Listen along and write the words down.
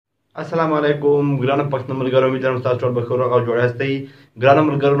السلام علیکم ګرانو پښتنو ملګرو، امید لرم تاسو ټول بخیر او جوړ یاستئ. ګرانو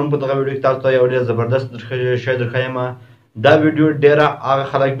ملګرو، نن په دغه ویډیو کې تاسو ته یو ډېر زبردست شی درښیم. دا ویډیو ډېره هغه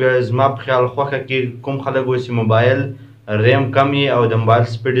خلک به زما په خیال خوښه کړي کوم خلک وایي چې موبایل ریم کم وي او د موبایل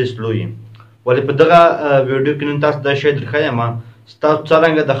سپیډ یې سلو وي. ولې په دغه ویډیو کې نن تاسو دا شی درښیم ستاسو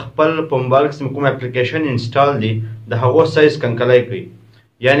څرنګه د خپل په موبایل کې کوم اپلیکیشن انسټال دي د هغو سایز کنکلی کوي.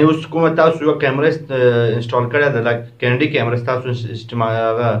 یعنی اوس کومه تاسو یوه کیمره انسټال کړې ده، لکه کینډي کیمره تاسو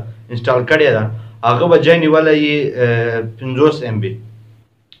انسټال کړې ده، هغه به ځای نیولی 50 MB.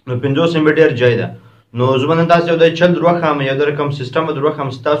 نو 50 MB ډېر ځای ده. نو زه به نن تاسو یو د چل در وښیم، یو د رقم سیسټم به در وښیم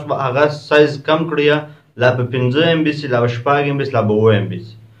چې تاسو به هغه سایز کم کړئ، لا به 15 MB سي، لا به 6 MB سي، لا به 7 MB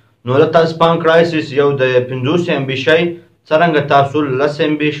سي. نو دا تاسو پام کړئ چې یو د 50 MB شی څرنګه تاسو 10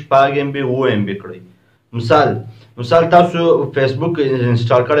 MB 6 MB 7 MB کړئ. مثال تاسو فیسبوک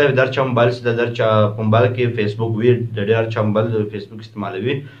انسټال کړی در چا موبایل سي، در چا په موبایل کې فیسبوک وي، د ډېر چا موبایل فیسبوک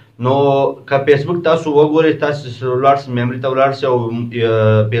استعمالوي. نو که فیسبوک تاسو وګورئ، تاسو ولاړ سئ میمري ته ولاړ سئ او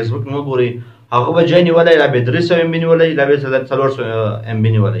فیسبوک مو وګورئ، هغه به ځای نیولی، لا به 300 MB نیولی، لا به 400 MB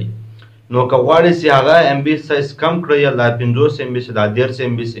نیولی. نو که غواړئ چې هغه MB سایز کم کړئ، لا 50 MB سي، لا 13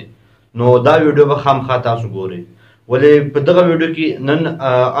 MB سي، نو دا ویډیو به خامخا تاسو ګورئ. ولې په دغه ویډیو کې نن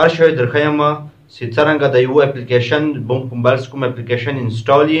هر شی درښیم چې څرنګه د یو اپلیکیشن په موبایل کې کوم اپلیکیشن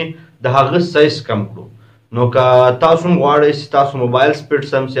انسټال یي د هغه سایز کم کړو. نو که تاسو هم غواړئ چې تاسو موبایل سپیډ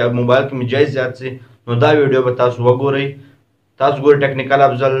سم سي، موبایل کې مې ځای زیات سي، نو دا ویډیو به تاسو وګورئ. تاسو ګورئ ټیکنیکل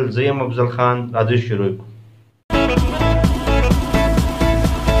افضل، زه یم افضل خان. راځئ شروع کړو.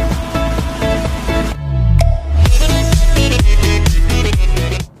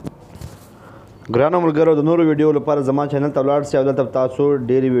 ګرانو ملګرو، د نورو ویډیو لپاره زما چینل ته ولاړ سئ او دلته تاسو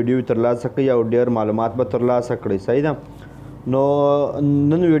ډېرې ویډیو ترلاسه کړئ او ډېر معلومات به ترلاسه کړئ. صحیح ده؟ نو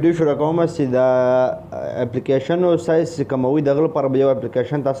نن ویډیو شروع کوم چې د اپلیکیشنو سایز چې کموي دغه لپاره به یو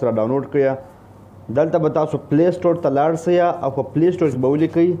اپلیکیشن تاسو را ډاونلوډ کړئ. دلته به تاسو پلی سټور ته لاړ سئ او په پلی سټور کې به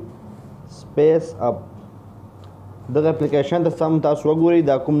ولیکئ سپیس اپ. دغه اپلیکیشن ته سم تاسو وګورئ،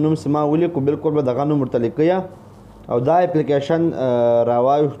 دا کوم نوم چې ما ولیکو بالکل به دغه نوم ورته لیکئ او دا اپلیکیشن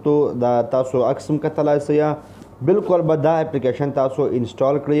راوایښتو، دا تاسو عکس هم کتلی سئ. بالکل به دا اپلیکیشن تاسو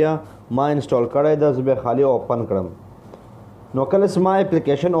انسټال کړئ. ما انسټال کړی ده، زه به خالي اوپن کړم. نو کله چې ما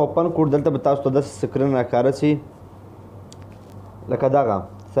اپلیکیشن اوپن کړو، دلته به تاسو ته داسې سکرین راښکاره سي لکه دغه.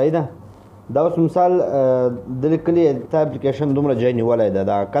 صحیح ده؟ دا اوس مثال د لیکلي تا اپلیکیشن دومره ځای نیولی ده،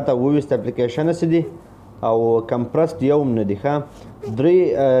 دا کته 22 اپلیکیشنه چې دي او کمپرسډ یو هم نه دي، ښه 3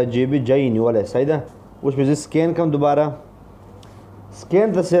 GB ځای یې نیولی. صحیح ده؟ اوس به زه سکین کوم. دوباره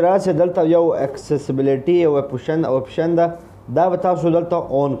سکین ته چې راسئ، دلته یو اکسیسیبلیټي یو اپشن ده، دا به تاسو دلته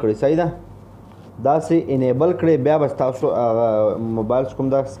اون کړئ. صحیح ده؟ داسې انیبل کړئ، بیا به تاسو موبایل کوم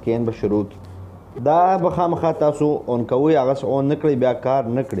دا سکین به شروع کړي. دا به خامخا تاسو اون کوئ، هغسې اون نه کړئ بیا کار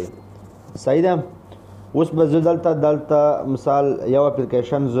نه کړئ. صحیح ده؟ اوس به زه دلته مثال یو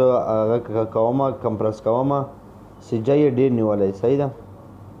اپلیکیشن زه هغه کوم، کمپرس کوم چې ځای یې ډېر نیولی. صحیح ده؟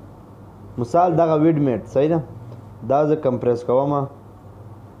 مثال دغه ویډ میټ. صحیح ده؟ دا زه کمپریس کوم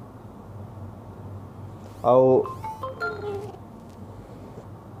او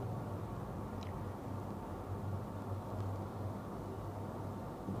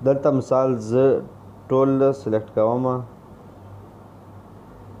دلته مثال زه ټول سلیکټ کوم.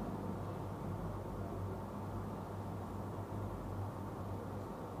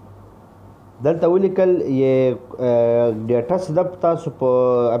 دلته ولیکل یې ډیټا چې تاسو په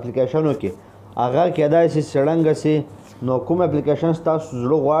اپلیکیشنو کې هغه کیدای شي څرنګه سي. نو کوم اپلیکیشن تاسو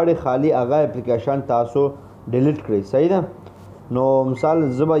زړه غواړي خالي هغه اپلیکیشن تاسو ډیلیټ کړئ. صحیح ده؟ نو مثال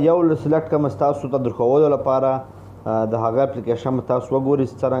زه به یو سلیکټ کوم تاسو ته درښودو لپاره، د هغه اپلیکیشن به تاسو وګورئ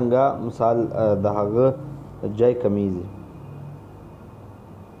څرنګه مثال د هغه ځای کمیږي.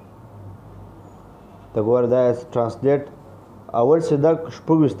 ته ګوره دا ټرانسلیټ اول چې دا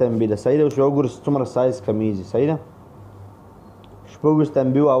 26 MB ده. صحیح ده؟ اوس وګورئ څومره سایز کمیږي. صحیح ده؟ 26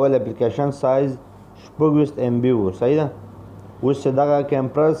 MB و اول اپلیکیشن سایز 26 MB و. صحیح ده؟ اوس چې دغه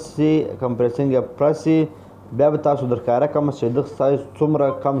کمپریسینګ پرس سي، بیا به تاسو درښکاره کوم چې دغه سایز څومره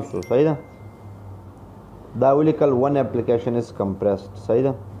کم شو. صحیح ده؟ دا ولیکل 1 اپلیکیشن از کمپریسډ. صحیح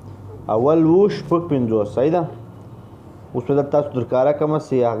ده؟ اول و 56. صحیح ده؟ اوس به تاسو درښکاره کوم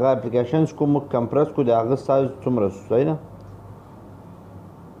چې هغه اپلیکیشن کوم کمپریس کړو د هغه سایز څومره شو. صحیح ده؟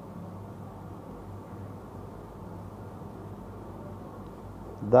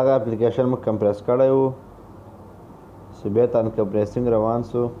 دغه اپلیکیشن مو کمپریس کړی و چې بیرته انکمپریسینګ روان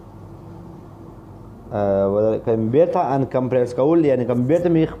سو. بیرته انکمپریس کول یعنې بیرته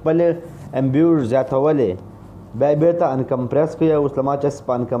مې خپلې MB زیاتولې بیا یې بېرته انکمپریس کوي. اوس له ما چې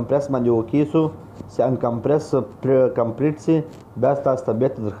په انکمپریس باندې اوکې سو چې انکمپریس کمپلیټ سي بیا تاسو ته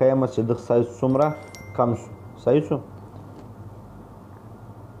بېرته درښیم چې دغه سایز څومره کم سو. صحیح سو.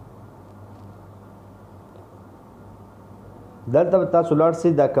 دلته به تاسو لاړ سئ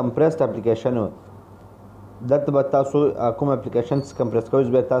دا کمپریسډ اپلیکیشن و. دلته به تاسو کوم اپلیکیشن چې کمپریس کوئ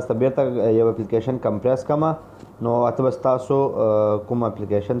بیا تاسو ته بېرته یو اپلیکیشن کمپریس کړمه نو اته به ستاسو کوم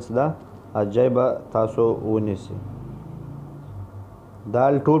اپلیکیشن چې ده ځای به تاسو ونیسئ. دا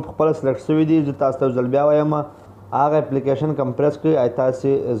ټول په خپله سلیکټ شوي دي. زه تاسو ته یو ځل بیا وایم هغه اپلیکیشن کمپریس کړئ ای تاسې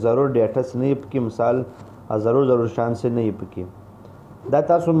ضرور ډیټا چې نه یې پکې مثال ضرور شان چې نه یې پکې. دا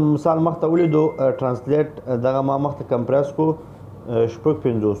تاسو مثال مخته ولیدو ټرانسلیټ دغه ما مخته کمپریس کو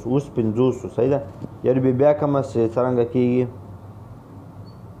 55 اوس 50 صحیح ده. یعنې بیا کومه چې څرنګه کېږي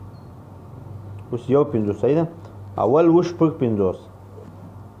اوس 1.50 صحیح ده. اول و 55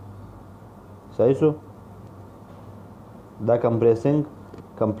 صحیح شو. دا کمپریسینګ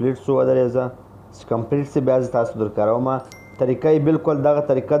کمپلیټ شو ودرېږه چې کمپلیټ شي بیا زه تاسو درکاروم. طریقه یې بالکل دغه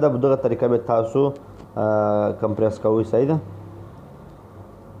طریقه ده. دغه طریقه به تاسو کمپریس کوئ صحیح ده.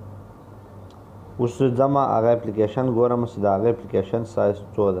 اوس ځم هغه اپلیکیشن ګورم چې د هغه اپلیکیشن سایز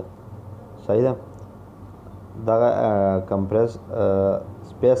څو ده صحیح ده. دغه کمپریس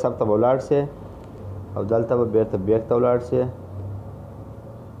سپیس اپ ته به ولاړ سئ او دلته به بېرته بیک ته ولاړ سئ.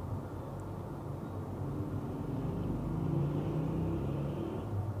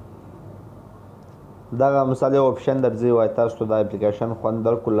 دغه مثال یو اپشن درځي وایي تاسو ته دا اپلیکیشن خوند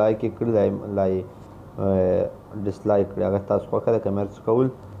درکړو لایک یې کړي لا یې ډسلایک کړي هغه تاسو خوښه ده کمرس کول.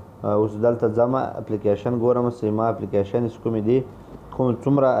 اوس دلته ځم اپلیکیشن ګورم چې ما اپلیکیشن کومې دي کوم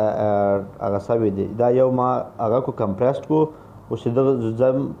څومره هغه سوي دي. دا یو ما هغه کو کمپریسډ کو. اوس دغه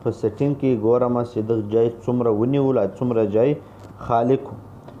ځم په سیټینګ کې ګورم چې دغه ځای څومره ونیول څومره ځای خالی کو.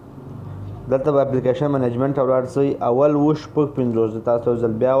 دلته به اپلیکیشن منیجمنټ ته ولاړ شئ. اول و 55 زه تاسو ته یو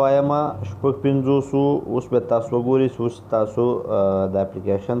ځل بیا وایم 55 اوس به تاسو وګورئ چې اوس تاسو د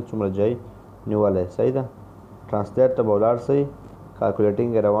اپلیکیشن څومره ځای نیولی صحیح ده. ټرانسلیټ ته به ولاړ شئ.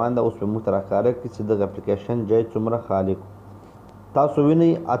 کالکولیټینګ روان ده. اوس به موږ ته راښکاره کړي چې دغه اپلیکیشن ځای څومره خالی کو. تاسو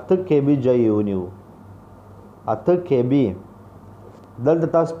وینئ 8 KB ځای یې ونیو 8 KB. دلته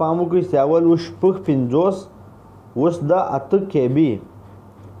تاسو پام وکړئ چې اول و 55 اوس دا 8 KB.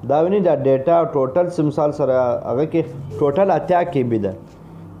 دا وینئ دا ډیټا ټوټل مثال سره هغه کې ټوټل 8 KB ده.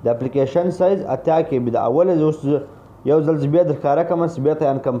 د اپلیکیشن سایز 8 KB ده. اول اوس یو ځل زه بیا درښکاره کړم چې بیا ته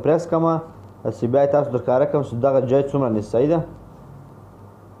انکمپریس کړم چې بیا تاسو درښکاره کړم چې دغه ځای څومره نیسي صحیح ده.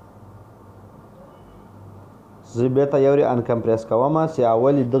 زه بېرته یو ری انکمپریس کوم چې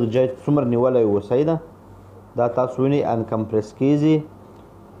اول یې دغه ځای څومره نیولی و صحیح ده. دا تاسو وینئ انکمپریس کېږي.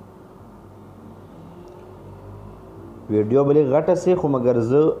 ویډیو به لږ غټه سي خو مګر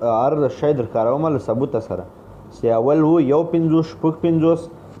زه هر شی درښکاروم له ثبوته سره چې اول و 1.50 55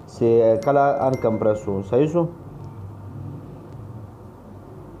 چې کله انکمپریس و صحیح شو.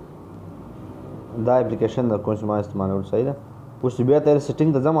 دا اپلیکیشن در کوم چې ما استعمالول صحیح ده. اوس بیا ته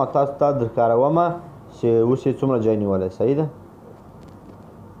سیټینګ ته ځم او تاسو ته درښکاروم چې اوس یې څومره ځای نیولی صحیح ده.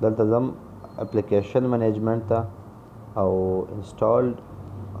 دلته ځم اپلیکیشن منیجمنټ ته او انسټالډ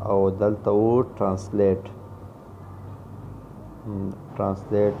او دلته و ټرانسلیټ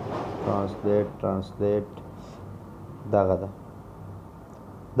دغه ده.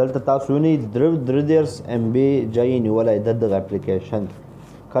 دلته تاسو وینئ 33 MB ځای یې نیولی ده دغه اپلیکیشن.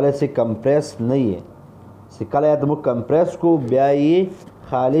 کله چې کمپریس نه یې چې کله یې موږ کمپریس کو بیا یې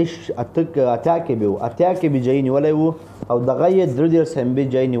خالي 8 KB و 8 KB ځای نیولی و او دغه یې 33 MB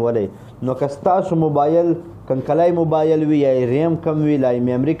ځای نیولی. نو که ستاسو موبایل کنکلی موبایل وي یا ریم کم وي لا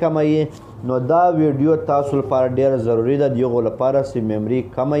میمري کمه وي نو دا ویډیو تاسو لپاره ډېره ضروري ده د هغو لپاره چې میمري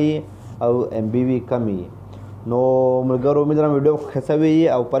کمه وي او MB وي کم وي. نو ملګرو امید لرم ویډیو ښه شوې وي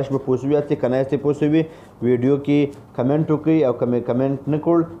او پرش به پوه شوي یاستئ که نه یاستئ پوه شوي ویډیو کې کمنټ وکړئ او که مې کمنټ نه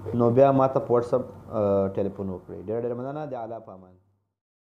کړ نو بیا ما ته په وټساپ ټلیفون وکړئ. ډېره مننه. د اعلی په امان.